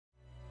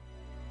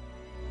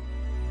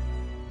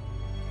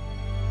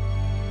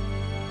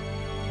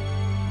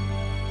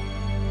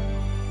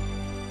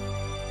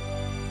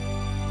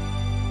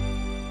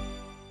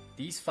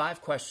These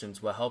 5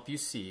 questions will help you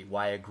see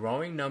why a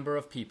growing number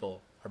of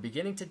people are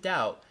beginning to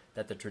doubt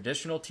that the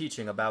traditional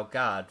teaching about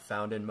God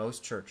found in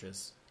most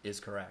churches is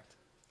correct.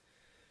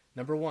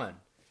 Number 1,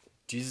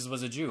 Jesus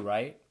was a Jew,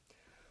 right?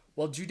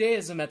 Well,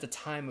 Judaism at the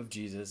time of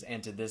Jesus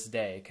and to this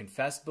day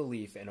confessed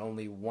belief in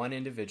only one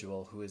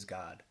individual who is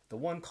God, the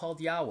one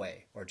called Yahweh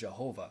or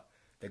Jehovah,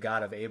 the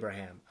God of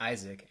Abraham,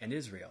 Isaac, and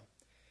Israel.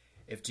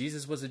 If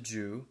Jesus was a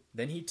Jew,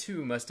 then he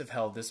too must have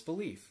held this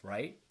belief,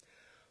 right?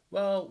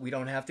 Well, we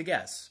don't have to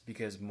guess,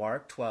 because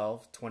Mark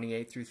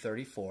 12:28 through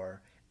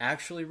 34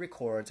 actually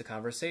records a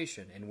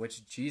conversation in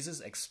which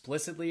Jesus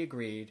explicitly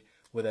agreed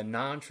with a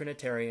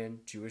non-Trinitarian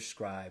Jewish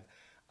scribe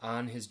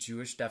on his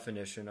Jewish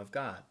definition of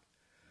God.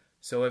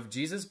 So if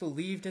Jesus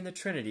believed in the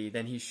Trinity,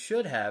 then he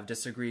should have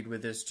disagreed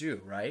with this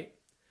Jew, right?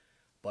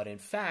 But in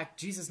fact,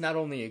 Jesus not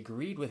only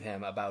agreed with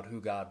him about who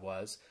God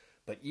was,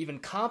 but even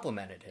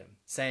complimented him,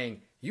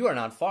 saying, "You are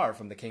not far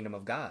from the kingdom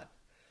of God."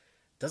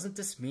 Doesn't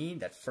this mean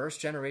that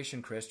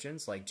first-generation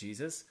Christians like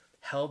Jesus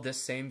held this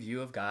same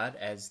view of God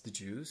as the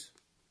Jews?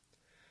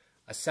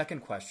 A second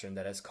question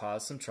that has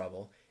caused some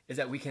trouble is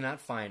that we cannot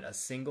find a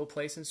single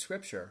place in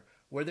Scripture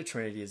where the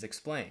Trinity is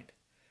explained.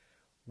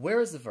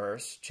 Where is the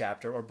verse,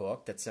 chapter, or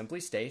book that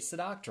simply states the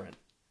doctrine?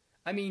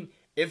 I mean,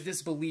 if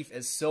this belief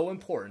is so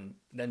important,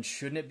 then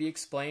shouldn't it be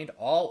explained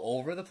all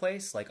over the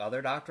place like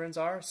other doctrines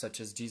are,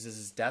 such as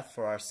Jesus' death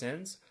for our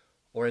sins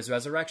or his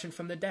resurrection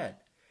from the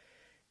dead?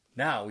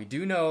 Now, we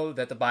do know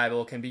that the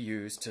Bible can be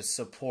used to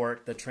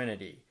support the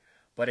Trinity,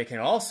 but it can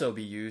also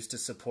be used to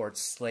support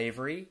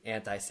slavery,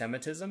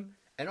 anti-Semitism,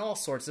 and all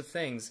sorts of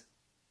things.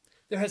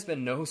 There has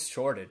been no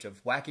shortage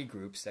of wacky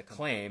groups that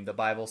claim the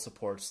Bible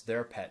supports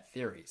their pet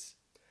theories.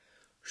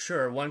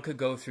 Sure, one could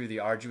go through the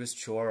arduous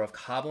chore of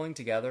cobbling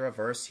together a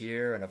verse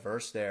here and a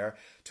verse there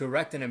to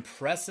erect an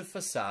impressive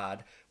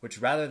facade which,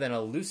 rather than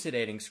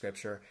elucidating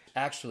Scripture,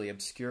 actually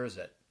obscures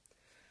it.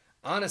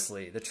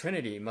 Honestly, the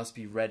Trinity must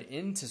be read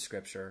into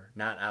Scripture,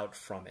 not out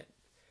from it.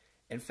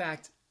 In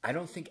fact, I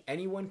don't think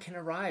anyone can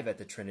arrive at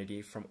the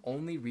Trinity from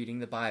only reading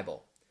the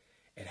Bible.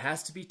 It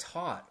has to be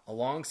taught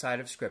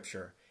alongside of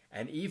Scripture,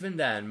 and even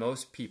then,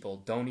 most people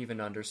don't even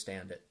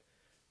understand it.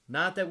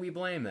 Not that we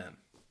blame them.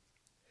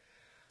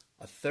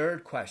 A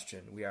third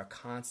question we are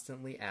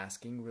constantly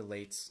asking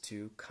relates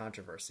to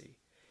controversy.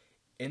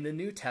 In the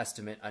New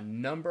Testament, a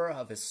number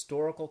of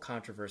historical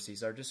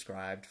controversies are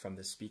described, from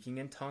the speaking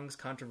in tongues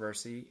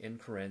controversy in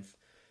Corinth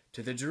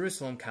to the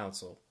Jerusalem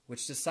Council,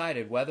 which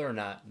decided whether or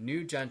not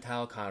new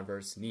Gentile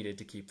converts needed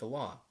to keep the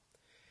law.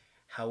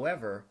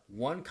 However,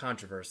 one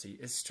controversy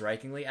is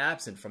strikingly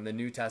absent from the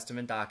New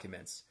Testament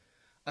documents: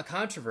 a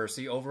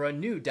controversy over a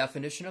new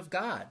definition of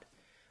God.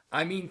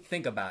 I mean,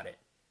 think about it.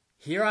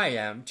 Here I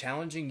am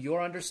challenging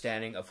your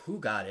understanding of who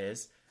God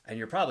is, and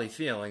you're probably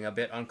feeling a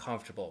bit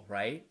uncomfortable,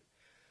 right?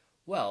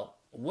 Well,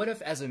 what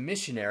if as a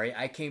missionary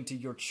I came to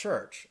your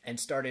church and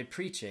started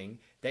preaching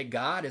that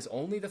God is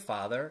only the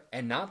Father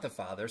and not the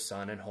Father,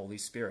 Son, and Holy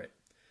Spirit?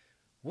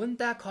 Wouldn't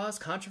that cause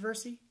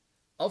controversy?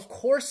 Of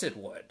course it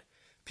would.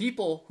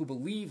 People who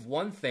believe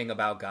one thing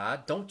about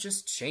God don't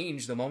just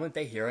change the moment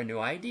they hear a new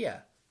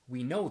idea.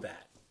 We know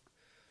that.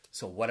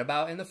 So what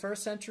about in the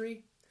first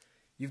century?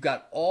 You've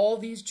got all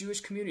these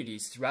Jewish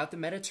communities throughout the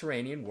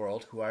Mediterranean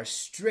world who are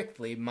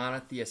strictly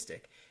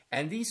monotheistic,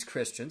 and these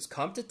Christians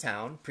come to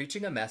town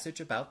preaching a message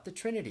about the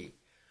Trinity.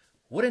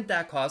 Wouldn't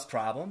that cause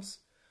problems?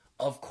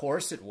 Of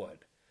course it would.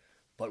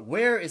 But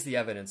where is the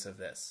evidence of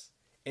this?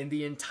 In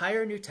the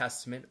entire New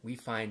Testament, we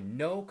find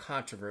no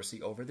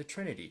controversy over the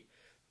Trinity,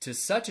 to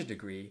such a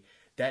degree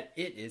that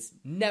it is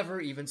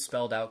never even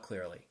spelled out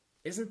clearly.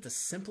 Isn't the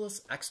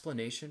simplest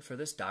explanation for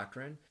this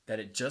doctrine that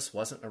it just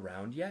wasn't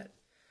around yet?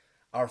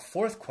 Our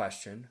fourth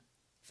question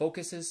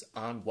focuses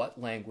on what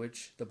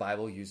language the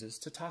Bible uses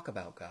to talk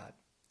about God.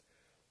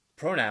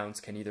 Pronouns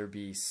can either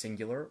be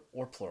singular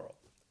or plural.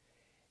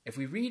 If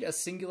we read a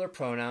singular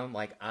pronoun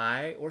like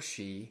I or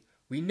she,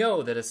 we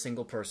know that a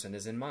single person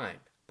is in mind.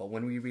 But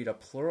when we read a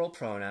plural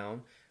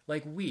pronoun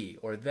like we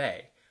or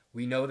they,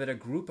 we know that a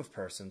group of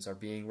persons are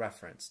being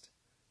referenced.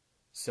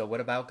 So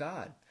what about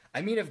God?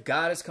 I mean, if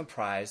God is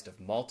comprised of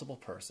multiple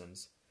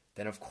persons,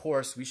 then of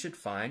course we should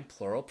find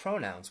plural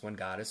pronouns when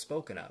God is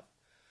spoken of.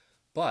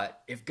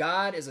 But if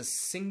God is a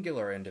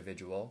singular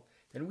individual,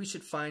 then we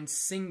should find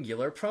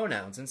singular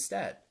pronouns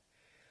instead.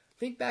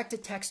 Think back to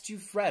texts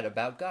you've read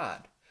about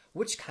God.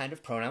 Which kind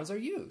of pronouns are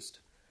used?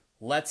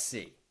 Let's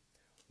see.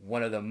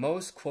 One of the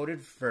most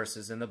quoted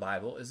verses in the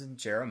Bible is in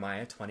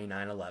Jeremiah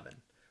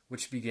 29:11,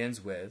 which begins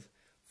with,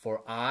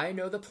 "For I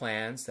know the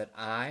plans that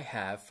I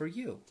have for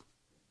you."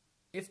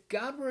 If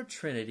God were a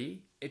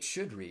Trinity, it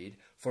should read,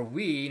 "For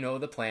we know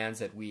the plans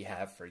that we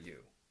have for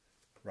you."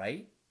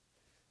 Right?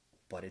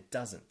 But it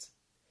doesn't.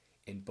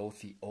 In both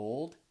the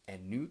Old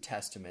and New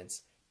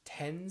Testaments,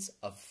 tens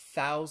of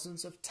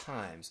thousands of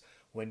times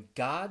when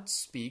God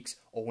speaks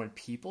or when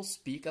people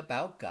speak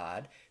about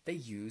God, they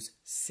use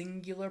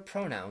singular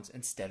pronouns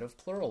instead of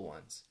plural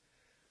ones.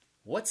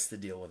 What's the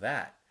deal with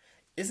that?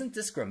 Isn't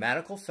this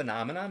grammatical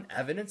phenomenon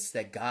evidence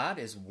that God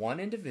is one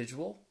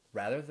individual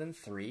rather than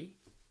three?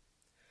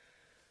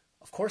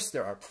 Of course,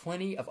 there are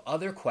plenty of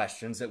other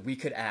questions that we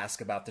could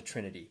ask about the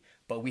Trinity,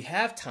 but we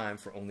have time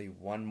for only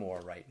one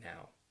more right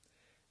now.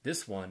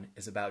 This one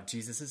is about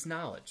Jesus'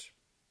 knowledge.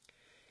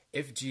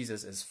 If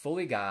Jesus is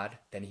fully God,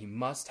 then he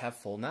must have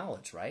full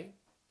knowledge, right?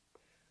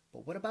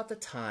 But what about the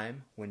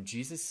time when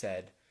Jesus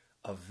said,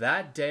 "Of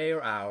that day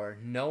or hour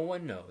no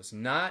one knows,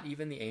 not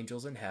even the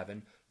angels in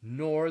heaven,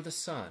 nor the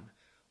Son,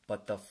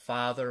 but the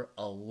Father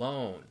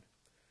alone"?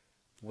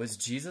 Was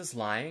Jesus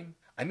lying?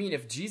 I mean,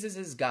 if Jesus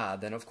is God,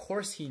 then of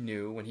course he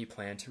knew when he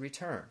planned to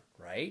return,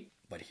 right?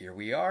 But here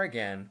we are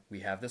again.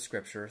 We have the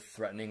scripture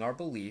threatening our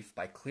belief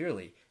by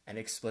clearly and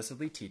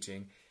explicitly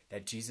teaching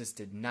that Jesus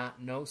did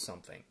not know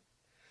something.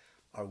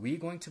 Are we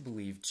going to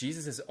believe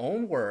Jesus'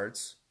 own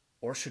words,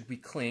 or should we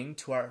cling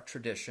to our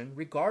tradition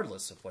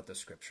regardless of what the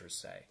scriptures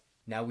say?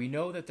 Now, we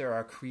know that there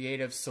are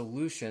creative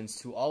solutions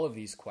to all of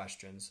these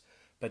questions,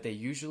 but they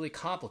usually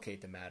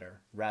complicate the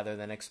matter rather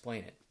than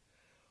explain it.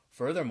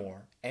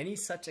 Furthermore, any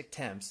such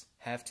attempts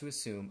have to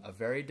assume a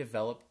very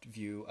developed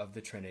view of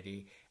the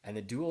Trinity and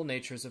the dual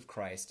natures of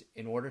Christ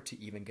in order to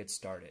even get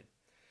started.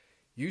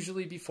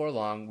 Usually before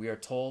long, we are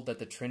told that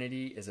the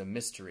Trinity is a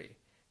mystery,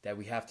 that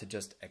we have to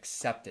just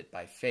accept it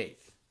by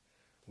faith.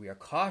 We are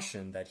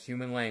cautioned that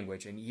human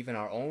language and even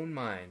our own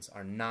minds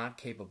are not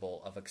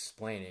capable of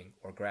explaining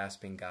or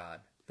grasping God.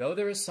 Though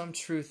there is some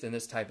truth in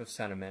this type of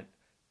sentiment,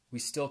 we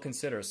still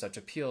consider such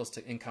appeals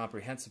to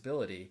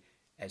incomprehensibility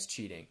as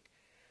cheating.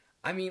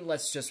 I mean,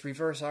 let's just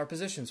reverse our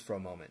positions for a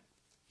moment.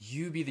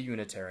 You be the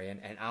Unitarian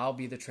and I'll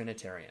be the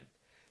Trinitarian.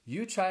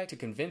 You try to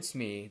convince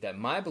me that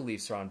my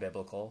beliefs are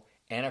unbiblical,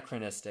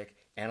 anachronistic,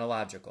 and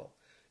illogical.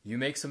 You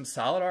make some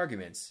solid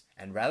arguments,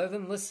 and rather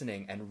than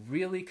listening and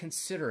really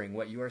considering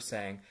what you are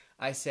saying,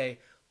 I say,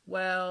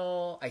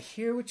 well, I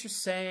hear what you're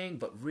saying,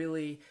 but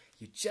really,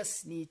 you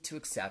just need to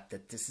accept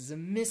that this is a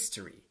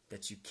mystery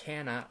that you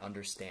cannot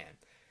understand.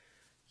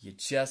 You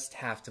just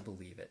have to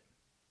believe it.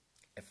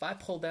 If I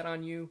pulled that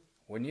on you,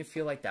 wouldn't you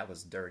feel like that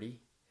was dirty?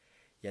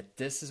 Yet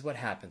this is what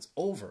happens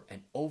over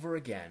and over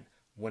again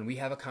when we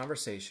have a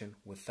conversation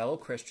with fellow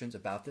Christians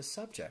about this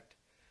subject.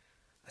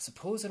 I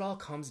suppose it all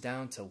comes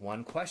down to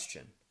one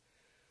question.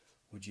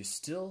 Would you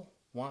still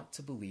want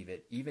to believe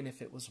it even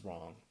if it was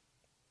wrong?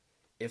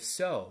 If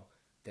so,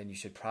 then you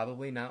should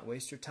probably not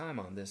waste your time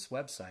on this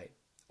website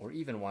or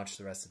even watch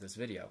the rest of this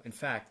video. In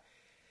fact,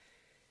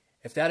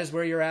 if that is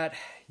where you're at,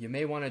 you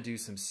may want to do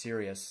some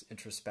serious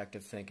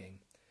introspective thinking,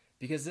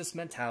 because this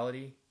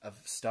mentality of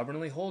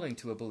stubbornly holding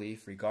to a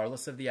belief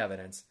regardless of the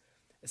evidence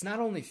is not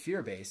only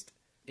fear-based,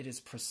 it is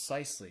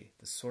precisely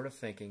the sort of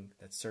thinking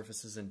that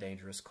surfaces in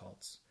dangerous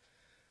cults.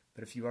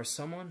 But if you are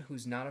someone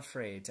who's not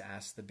afraid to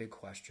ask the big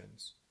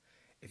questions,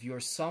 if you are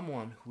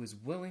someone who is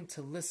willing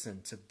to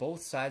listen to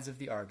both sides of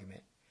the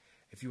argument,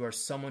 if you are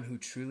someone who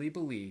truly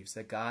believes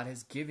that God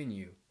has given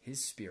you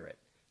His Spirit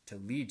to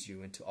lead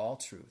you into all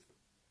truth,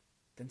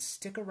 then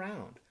stick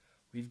around.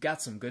 We've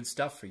got some good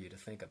stuff for you to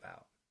think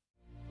about.